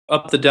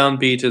Up the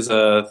Downbeat is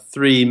a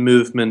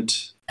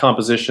 3-movement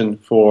composition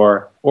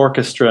for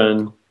orchestra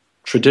and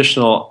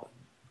traditional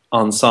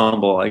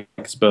ensemble, I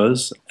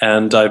suppose.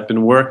 And I've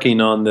been working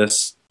on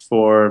this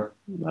for,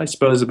 I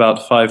suppose,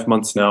 about 5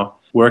 months now,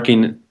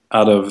 working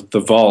out of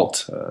the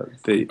Vault,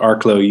 the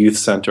Arklow Youth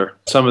Centre.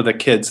 Some of the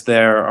kids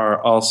there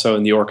are also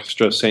in the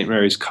orchestra of St.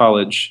 Mary's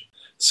College.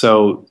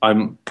 So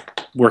I'm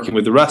working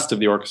with the rest of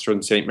the orchestra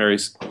in St.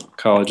 Mary's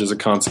College as a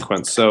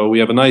consequence. So we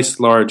have a nice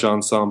large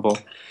ensemble.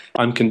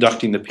 I'm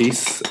conducting the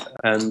piece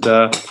and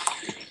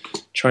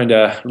trying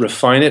to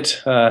refine it,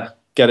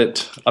 get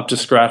it up to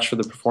scratch for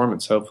the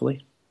performance,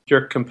 hopefully. If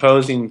you're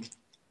composing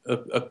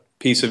a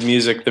piece of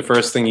music, the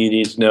first thing you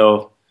need to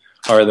know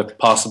are the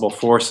possible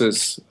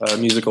forces,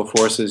 musical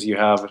forces you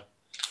have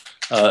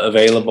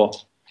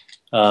available.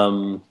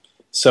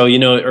 So,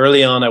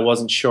 early on I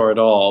wasn't sure at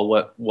all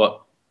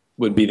what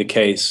would be the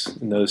case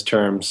in those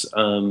terms.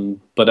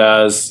 But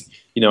as,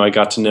 I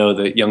got to know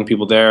the young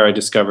people there, I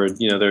discovered,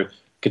 they're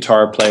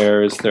guitar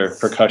players, they're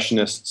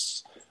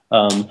percussionists,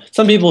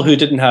 some people who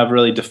didn't have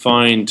really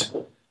defined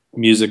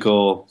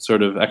musical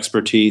sort of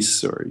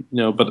expertise,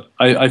 but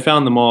I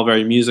found them all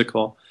very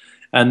musical.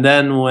 And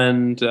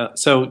then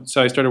so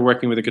I started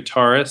working with a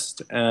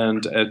guitarist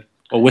and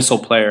a whistle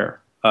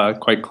player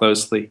quite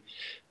closely,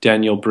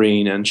 Daniel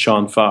Breen and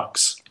Sean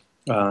Fox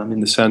in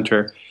the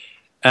center.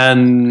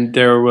 And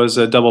there was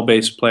a double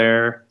bass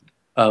player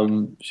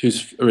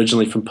who's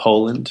originally from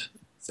Poland,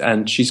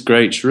 and she's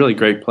great. She's a really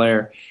great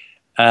player.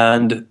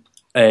 And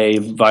a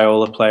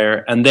viola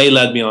player, and they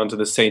led me on to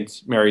the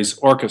St. Mary's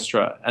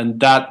Orchestra, and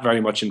that very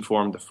much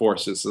informed the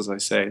forces, as I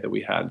say, that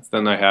we had.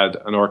 Then I had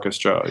an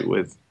orchestra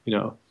with,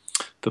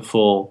 the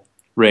full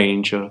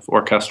range of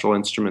orchestral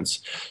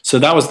instruments. So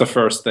that was the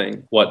first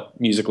thing, what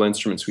musical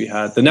instruments we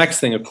had. The next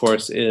thing, of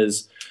course,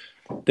 is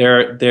what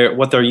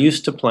they're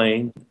used to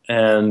playing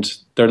and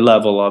their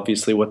level,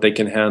 obviously, what they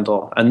can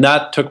handle. And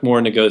that took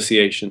more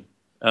negotiation.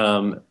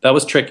 That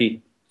was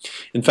tricky.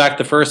 In fact,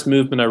 the first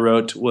movement I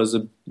wrote was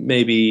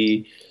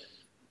maybe,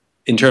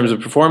 in terms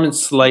of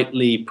performance,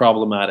 slightly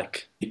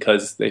problematic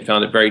because they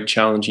found it very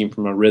challenging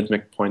from a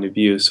rhythmic point of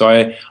view. So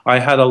I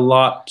had a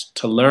lot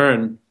to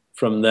learn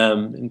from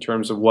them in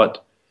terms of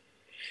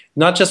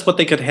not just what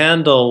they could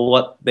handle,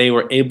 what they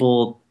were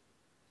able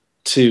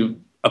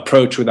to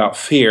approach without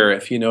fear,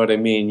 if you know what I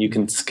mean. You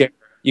can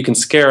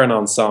scare an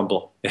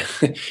ensemble.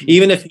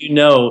 even if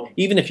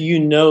you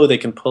know they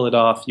can pull it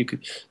off, you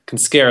can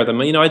scare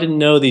them. I didn't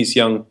know these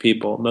young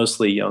people,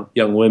 mostly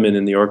young women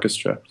in the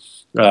orchestra.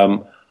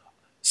 And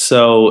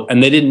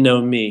they didn't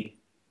know me.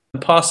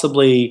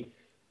 Possibly,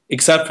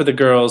 except for the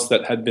girls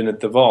that had been at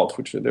the Vault,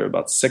 which there were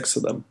about 6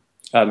 of them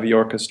out of the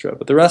orchestra.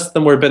 But the rest of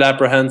them were a bit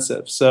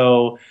apprehensive.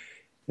 So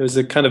it was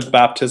a kind of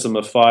baptism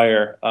of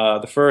fire. I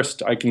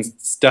can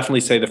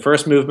definitely say the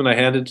first movement I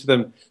handed to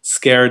them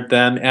scared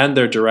them and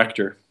their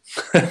director.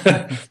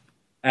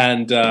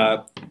 And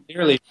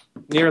nearly,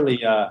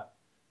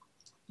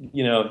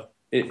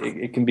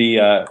 it can be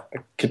a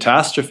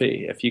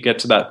catastrophe if you get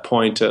to that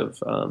point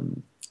of,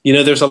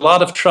 there's a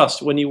lot of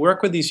trust. When you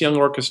work with these young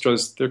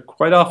orchestras, they're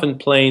quite often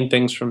playing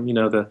things from,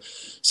 the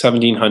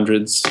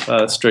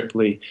 1700s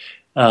strictly.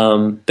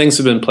 Things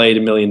have been played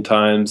a million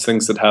times,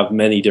 things that have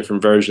many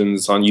different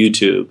versions on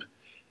YouTube.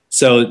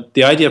 So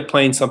the idea of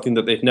playing something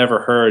that they've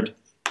never heard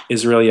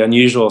is really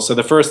unusual. So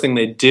the first thing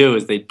they do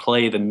is they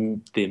play the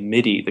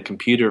MIDI, the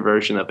computer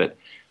version of it,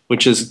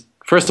 which is,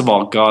 first of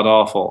all,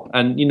 god-awful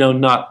and,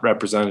 not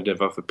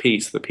representative of the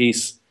piece. The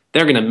piece,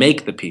 they're going to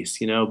make the piece,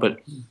 but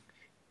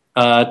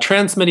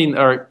transmitting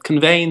or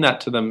conveying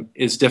that to them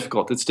is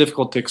difficult. It's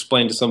difficult to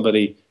explain to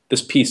somebody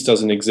this piece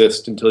doesn't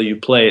exist until you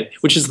play it,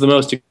 which is the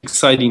most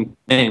exciting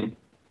thing.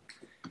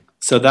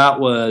 So that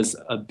was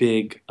a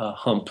big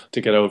hump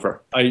to get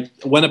over. I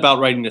went about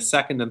writing the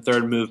second and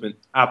third movement,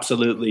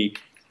 absolutely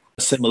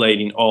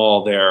assimilating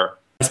all their,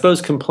 I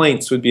suppose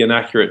complaints would be an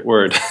accurate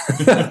word.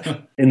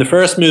 In the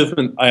first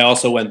movement, I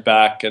also went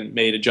back and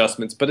made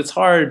adjustments, but it's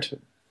hard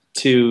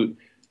to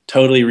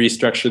totally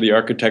restructure the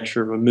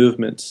architecture of a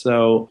movement.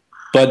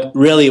 But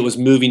really, it was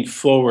moving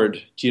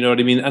forward. Do you know what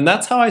I mean? And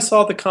that's how I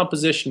saw the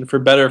composition, for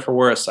better or for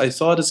worse. I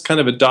saw it as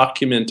kind of a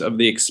document of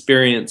the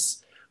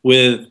experience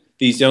with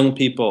these young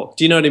people.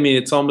 Do you know what I mean?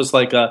 It's almost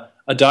like a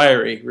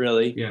diary,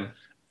 really. Yeah.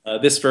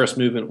 This first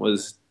movement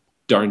was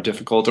darn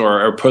difficult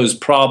or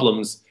posed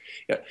problems.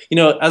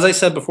 As I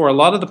said before, a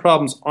lot of the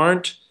problems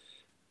aren't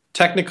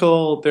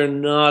technical. They're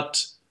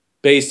not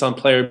based on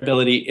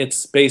playability.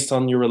 It's based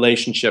on your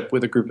relationship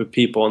with a group of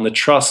people and the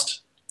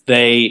trust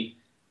they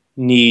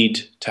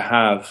need to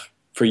have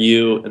for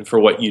you and for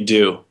what you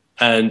do.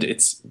 And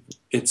it's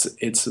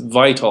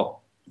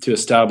vital to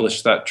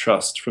establish that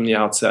trust from the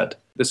outset.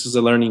 This is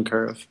a learning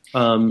curve,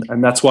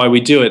 and that's why we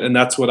do it. And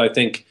that's what I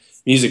think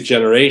music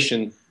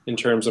generation, in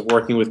terms of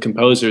working with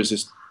composers,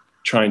 is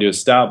trying to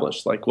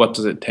establish. Like, what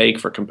does it take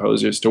for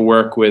composers to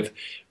work with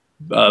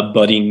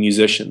budding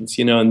musicians?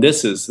 And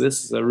this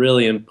is a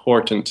really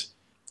important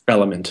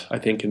element, I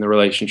think, in the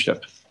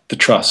relationship, the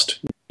trust.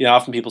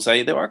 Often people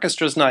say the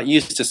orchestra's not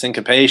used to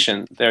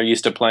syncopation. They're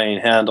used to playing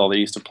Handel. They're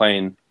used to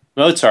playing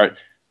Mozart.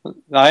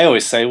 I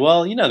always say,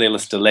 well, they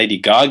listen to Lady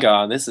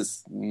Gaga. This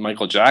is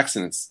Michael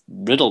Jackson. It's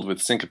riddled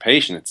with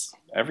syncopation. It's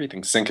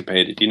everything's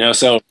syncopated.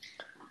 So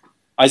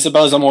I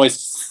suppose I'm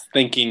always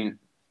thinking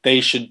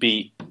they should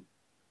be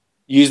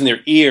using their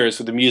ears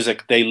with the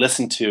music they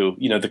listen to,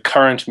 the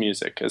current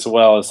music as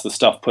well as the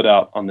stuff put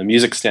out on the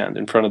music stand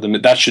in front of them.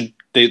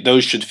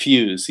 Those should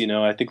fuse.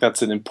 I think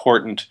that's an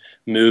important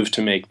move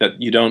to make.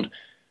 That you don't,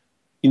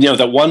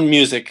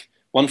 that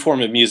one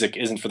form of music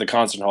isn't for the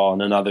concert hall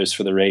and another's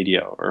for the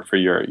radio or for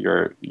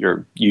your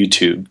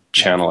YouTube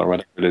channel or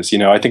whatever it is.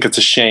 I think it's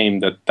a shame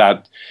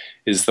that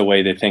is the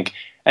way they think.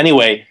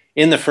 Anyway,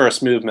 in the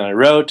first movement I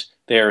wrote,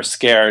 they are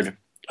scared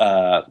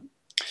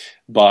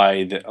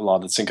by a lot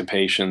of the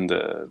syncopation.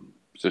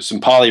 There's some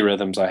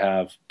polyrhythms I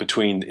have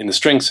in the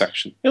string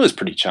section. It was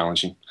pretty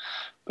challenging.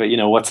 But,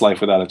 what's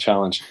life without a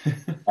challenge?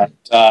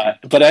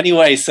 But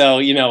anyway, so,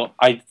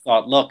 I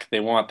thought, look, they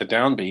want the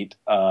downbeat.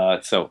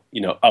 So,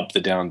 up the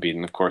downbeat.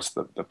 And, of course,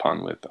 the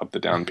pun with up the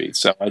downbeat.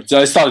 So I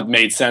just thought it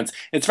made sense.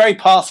 It's very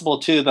possible,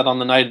 too, that on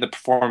the night of the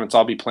performance,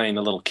 I'll be playing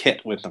a little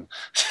kit with them.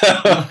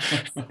 So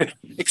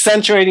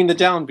accentuating the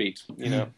downbeat,